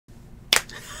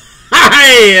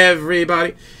Hi,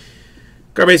 everybody.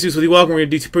 Garbage Juice with you. Welcome. We're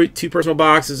going to do two personal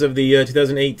boxes of the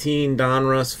 2018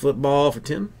 Donruss football for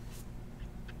Tim.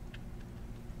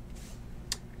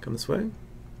 Come this way.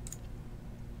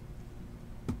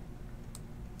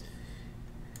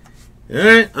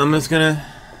 Alright, I'm just going to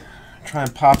try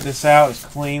and pop this out as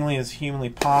cleanly as humanly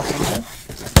possible.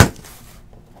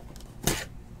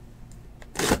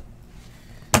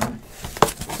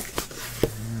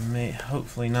 May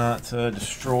hopefully not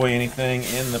destroy anything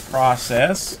in the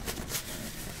process.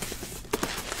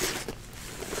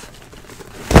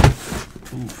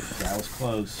 Oof, that was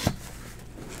close.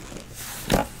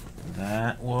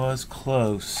 That was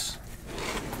close.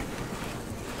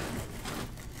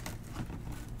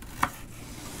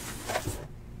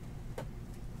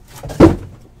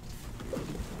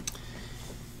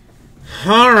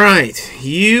 All right,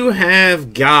 you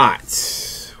have got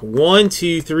 1,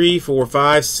 2, 3, 4,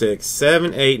 5, 6,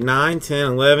 7, 8, 9, 10,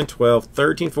 11, 12,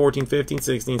 13, 14, 15,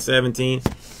 16, 17,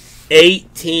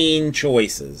 18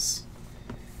 choices.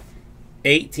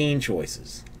 18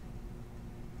 choices.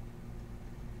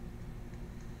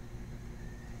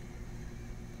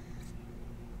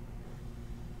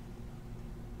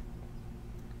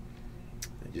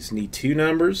 I just need two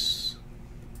numbers,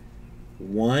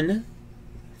 1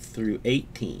 through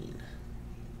 18.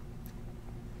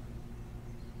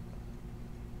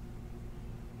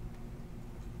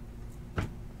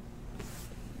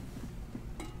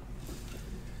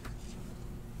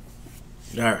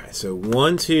 Alright, so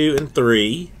 1, 2, and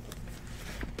 3.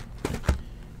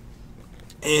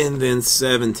 And then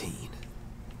 17.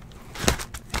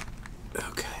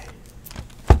 Okay.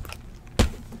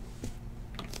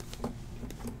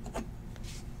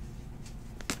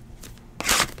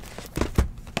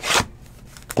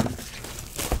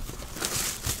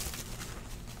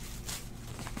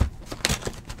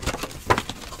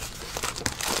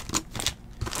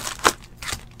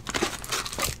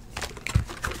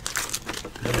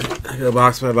 I go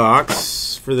box by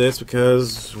box for this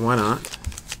because why not?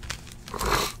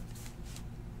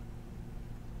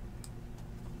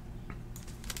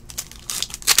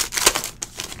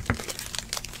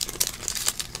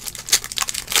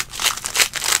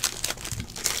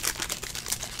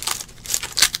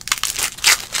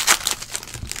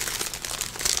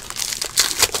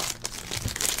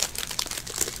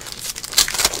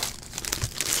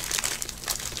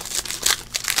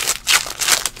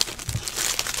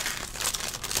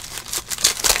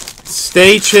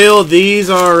 Stay chill. These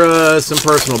are some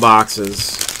personal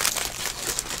boxes.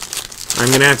 I'm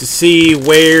going to have to see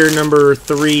where number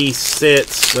 3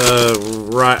 sits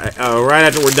right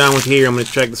after we're done with here. I'm going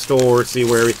to check the store, see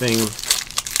where everything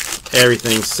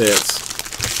sits.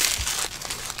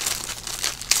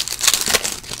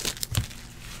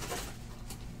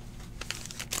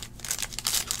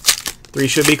 Three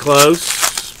should be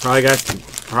close.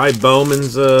 Probably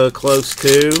Bowman's close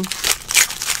too.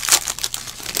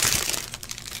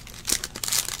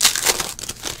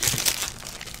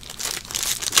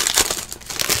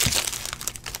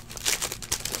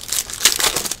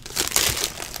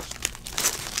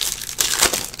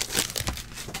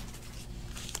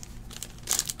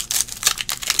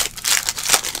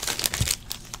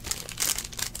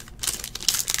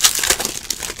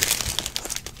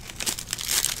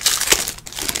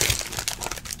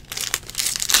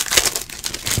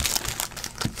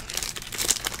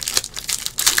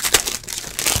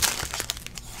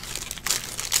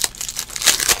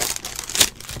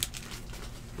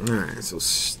 Alright, so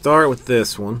start with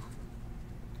this one.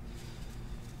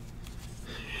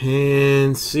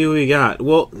 And see what we got.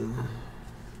 Well,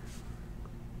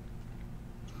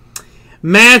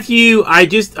 Matthew,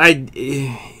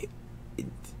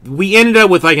 we ended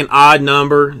up with like an odd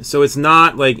number, so it's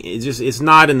not like it's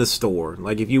not in the store.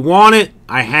 Like if you want it,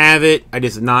 I have it. I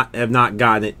just have not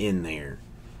gotten it in there.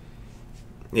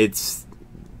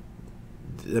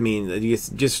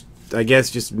 I guess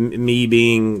just me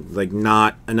being like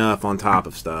not enough on top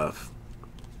of stuff.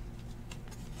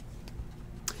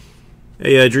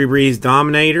 Hey, Drew Brees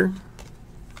Dominator.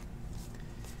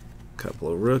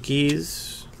 Couple of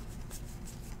rookies.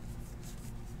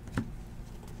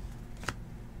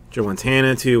 Joe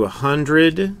Montana to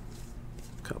 100.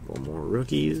 Couple more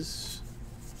rookies.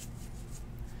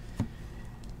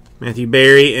 Matthew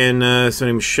Berry and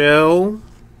Sonny Michel.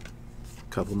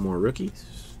 Couple more rookies.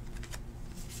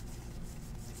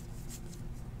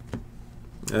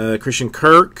 Christian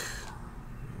Kirk,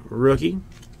 rookie.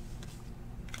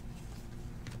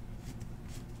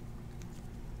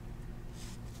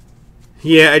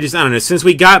 Yeah, I don't know. Since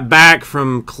we got back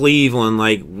from Cleveland,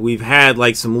 like, we've had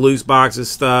like some loose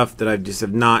boxes stuff that I just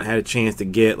have not had a chance to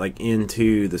get like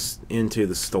into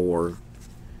the store.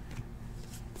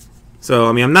 So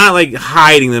I mean, I'm not like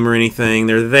hiding them or anything.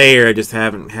 They're there. I just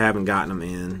haven't gotten them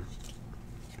in.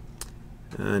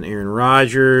 And Aaron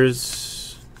Rodgers.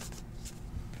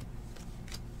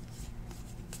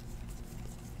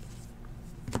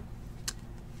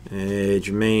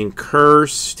 Jermaine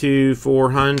Kearse to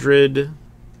 400.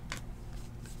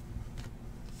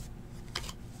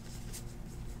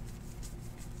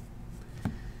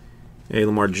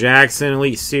 Lamar Jackson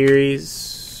Elite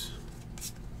Series.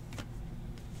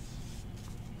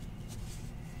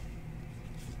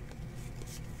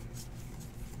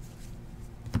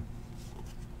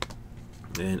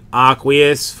 And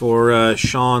Aqueous for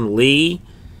Sean Lee.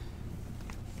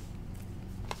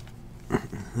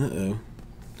 Uh-oh.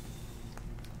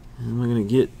 How am I going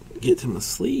to get to my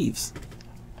sleeves?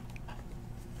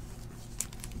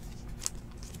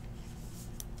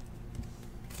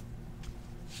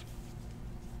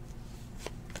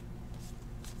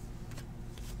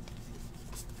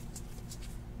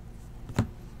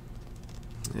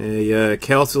 A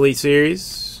Kels Elite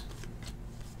Series.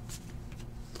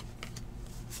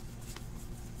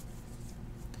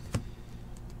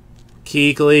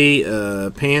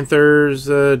 Kuechly, Panthers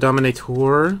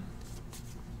Dominator.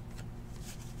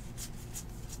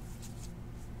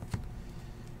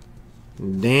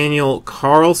 Daniel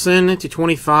Carlson to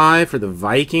 25 for the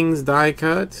Vikings die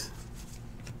cut.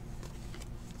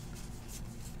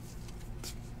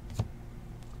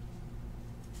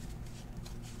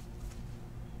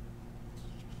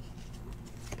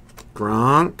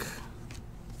 Gronk.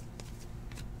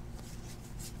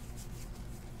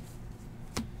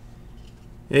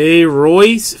 A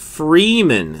Royce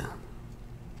Freeman.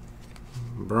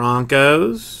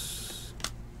 Broncos.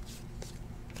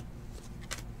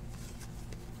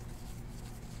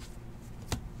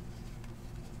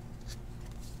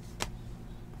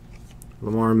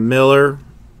 Lamar Miller.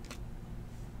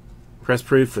 Press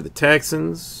proof for the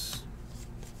Texans.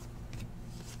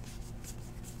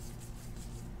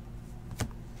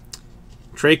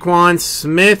 Traquan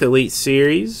Smith Elite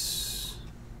Series.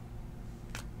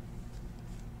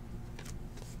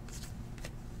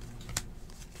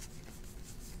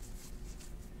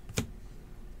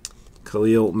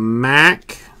 Khalil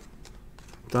Mack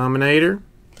Dominator.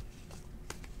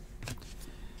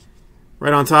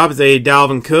 Right on top is a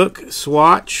Dalvin Cook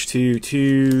swatch to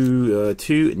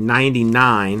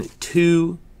 299.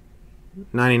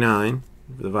 299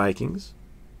 for the Vikings.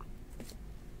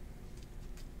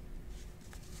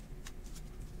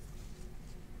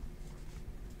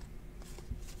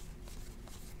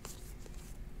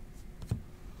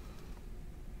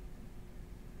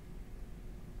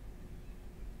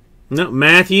 No,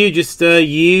 Matthew, just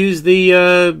use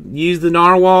the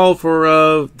narwhal for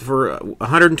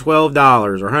 $112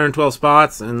 or 112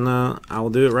 spots, and I will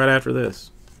do it right after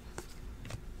this.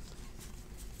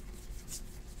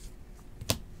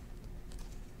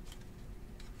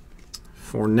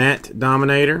 Fournette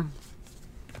Dominator.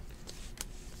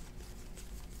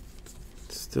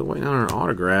 Still waiting on our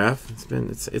autograph.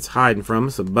 It's hiding from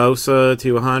us. A Bosa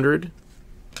to 100.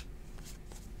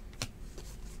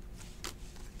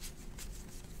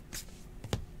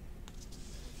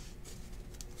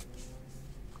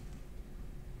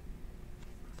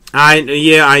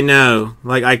 I know.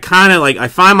 Like, I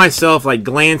find myself like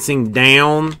glancing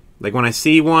down, like when I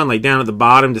see one, like down at the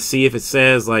bottom to see if it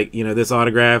says like, you know, this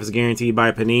autograph is guaranteed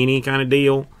by Panini kind of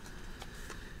deal.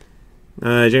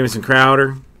 Jamison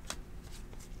Crowder.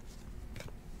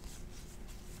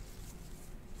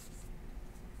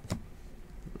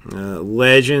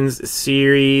 Legends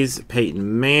Series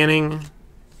Peyton Manning.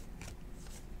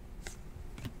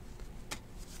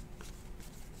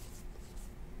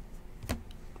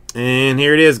 And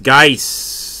here it is,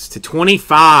 Geis to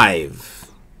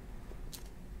 25.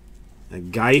 A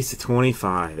Geis to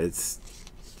 25.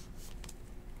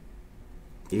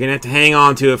 You're going to have to hang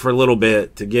on to it for a little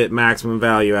bit to get maximum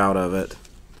value out of it.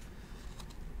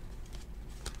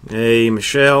 A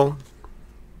Michelle.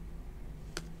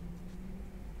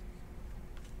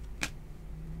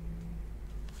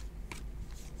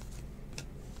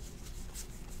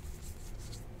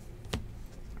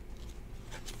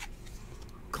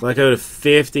 Klecko to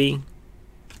 50.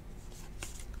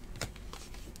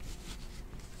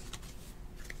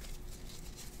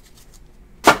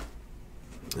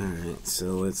 Alright,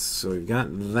 so we've got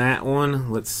that one.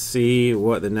 Let's see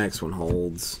what the next one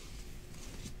holds.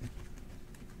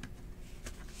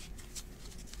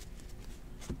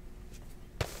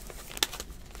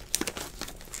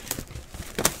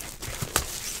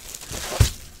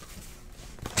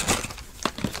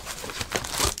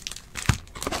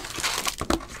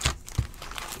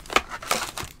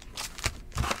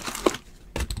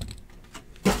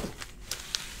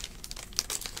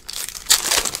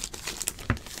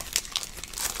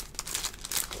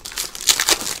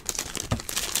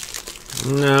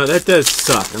 No, that does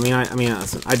suck. I mean,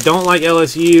 listen, I don't like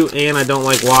LSU and I don't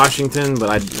like Washington, but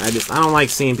I don't like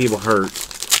seeing people hurt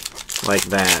like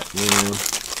that. You know,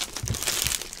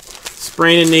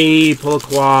 sprain a knee, pull a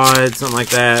quad, something like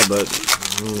that. But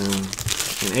you know,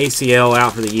 an ACL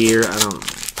out for the year. I don't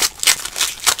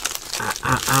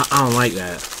like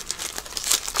that.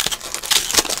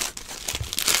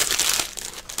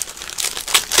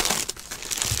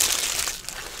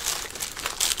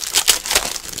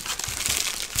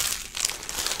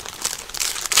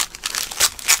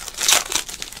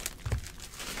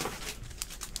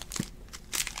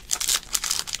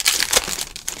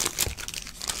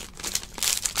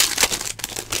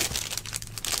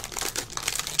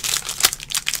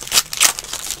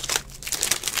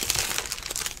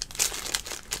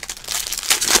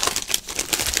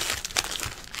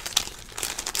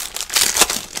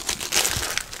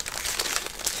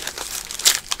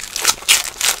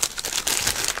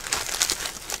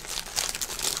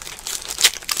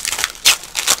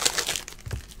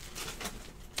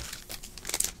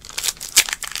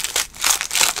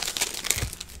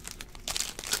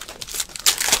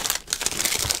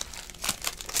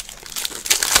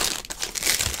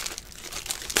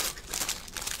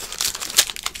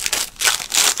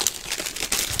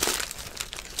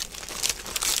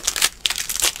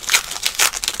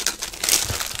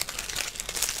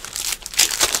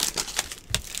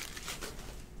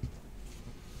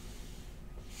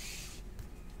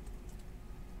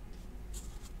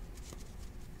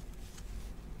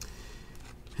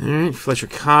 All right, Fletcher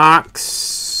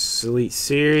Cox, Elite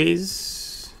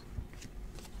Series.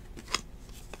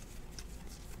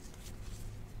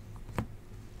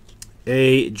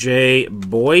 A.J.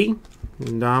 Boy,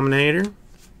 Dominator.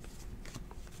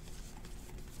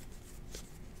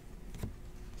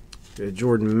 Got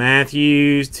Jordan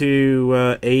Matthews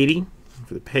to 80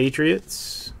 for the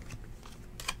Patriots.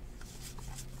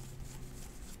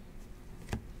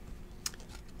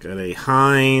 Got a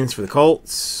Hines for the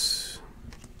Colts.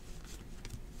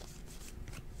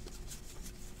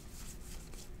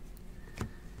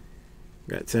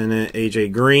 Got 10 A.J.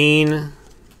 Green.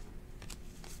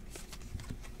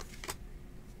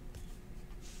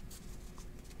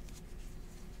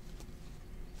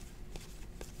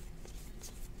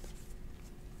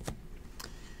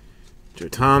 Joe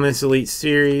Thomas Elite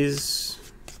Series.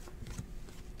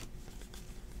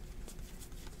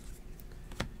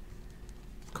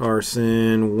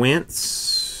 Carson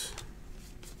Wentz.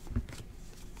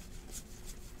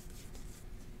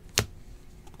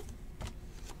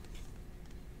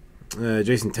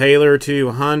 Jason Taylor to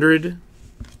 100.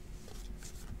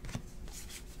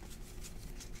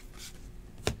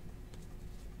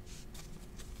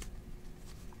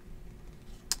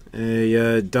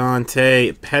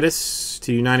 Dante Pettis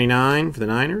to 99 for the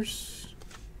Niners.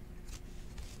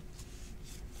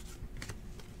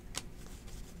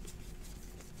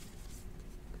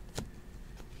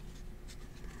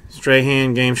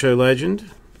 Strahan Game Show Legend.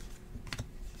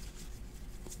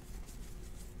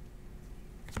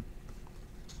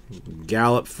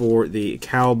 Gallup for the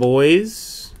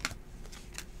Cowboys.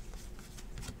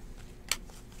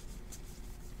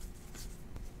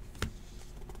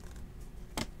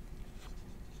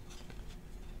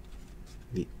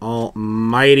 The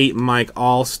almighty Mike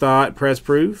Allstott press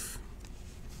proof.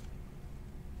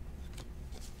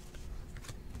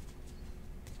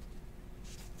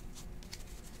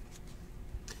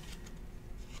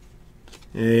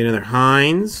 Another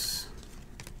Hines.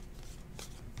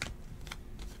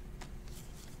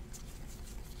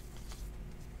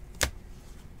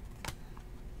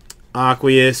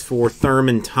 Aqueous for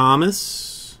Thurman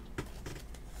Thomas.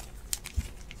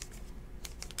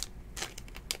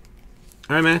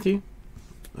 All right, Matthew.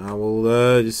 I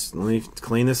will just let me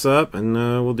clean this up, and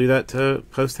we'll do that to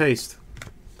post haste.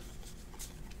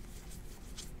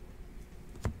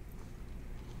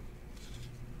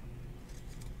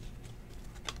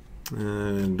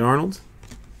 Darnold.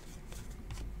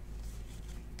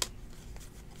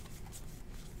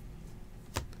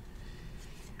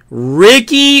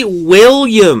 Ricky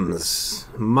Williams,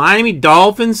 Miami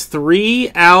Dolphins, 3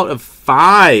 out of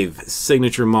 5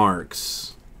 signature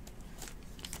marks.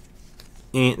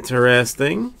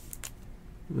 Interesting.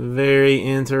 Very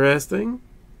interesting.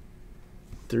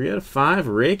 3 out of 5,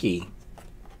 Ricky.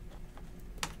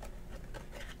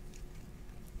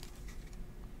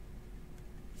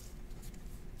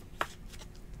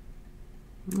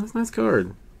 That's a nice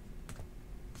card.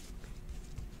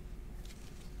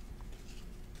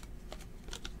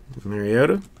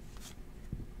 Mariota.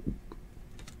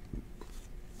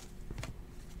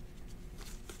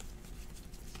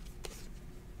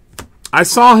 I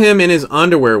saw him in his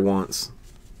underwear once.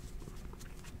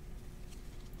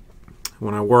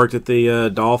 when I worked at the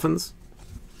Dolphins.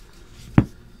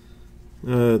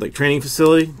 Like training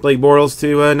facility. Blake Bortles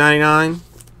to 99.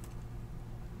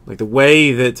 Like the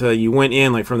way that you went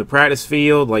in, like from the practice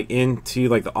field, like into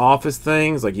like the office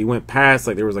things, like you went past,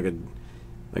 like there was like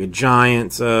a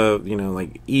giant, you know,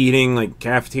 like eating, like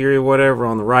cafeteria, or whatever,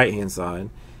 on the right hand side.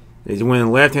 As you went on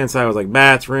the left hand side was like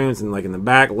bathrooms, and like in the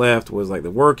back left was like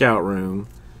the workout room,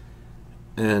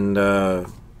 and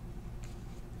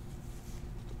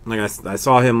like I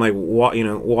saw him like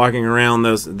walking around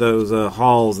those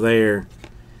halls there.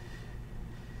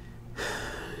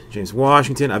 James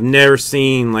Washington. I've never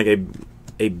seen like a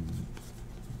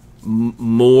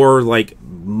more like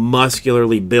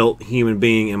muscularly built human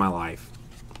being in my life.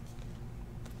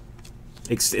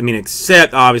 I mean,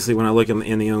 except obviously when I look in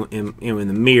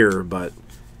the mirror, but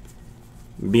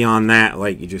beyond that,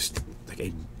 like you just like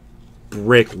a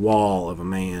brick wall of a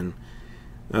man.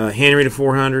 Henry to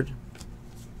 400.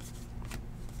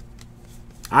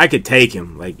 I could take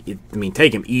him, like I mean,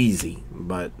 take him easy,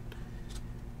 but.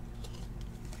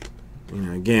 You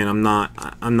know, again, I'm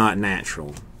not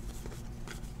natural.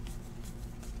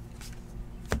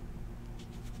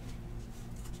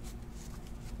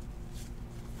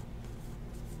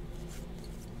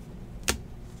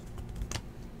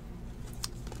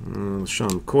 Sean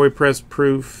McCoy press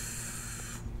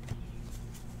proof.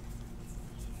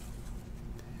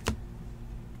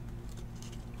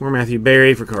 More Matthew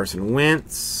Berry for Carson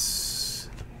Wentz.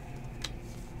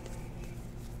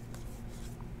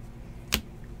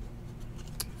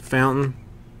 Fountain.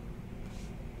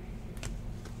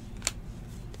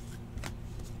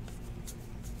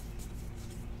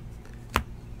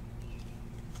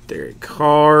 Derek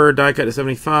Carr, die cut to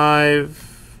 75.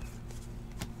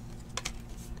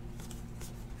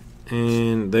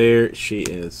 And there she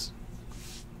is.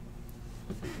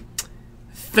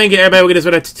 Thank you, everybody. We'll get this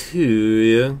one out to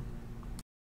 2.